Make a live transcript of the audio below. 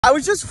I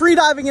was just free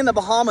diving in the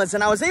Bahamas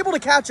and I was able to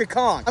catch a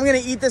conch. I'm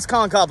gonna eat this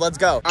conch up, let's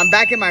go. I'm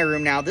back in my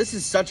room now. This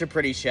is such a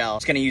pretty shell.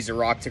 Just gonna use a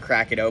rock to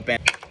crack it open.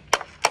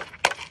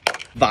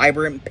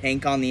 Vibrant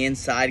pink on the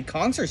inside.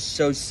 Conchs are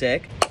so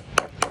sick.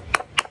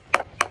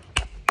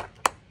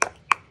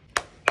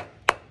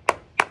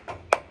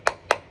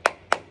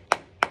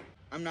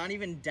 I'm not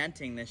even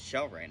denting this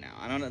shell right now.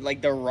 I don't know,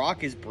 like the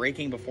rock is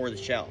breaking before the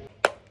shell.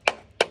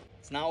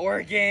 It's not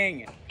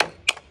working.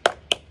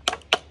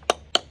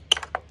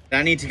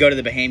 I need to go to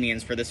the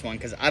Bahamians for this one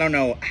because I don't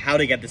know how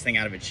to get this thing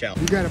out of its shell.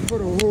 You gotta put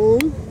a hole.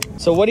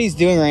 So what he's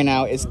doing right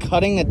now is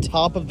cutting the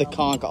top of the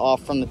conch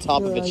off from the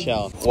top of its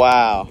shell.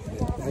 Wow.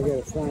 I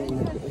gotta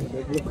find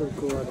the liquid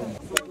cord.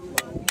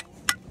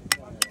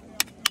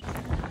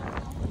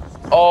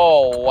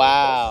 Oh,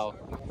 wow.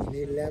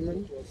 Need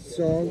lemon,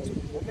 salt.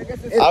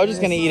 I was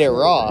just gonna eat it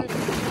raw.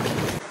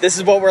 This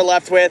is what we're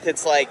left with.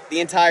 It's like the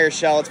entire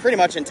shell. It's pretty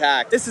much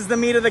intact. This is the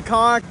meat of the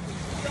conch.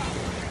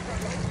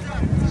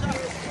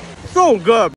 So good.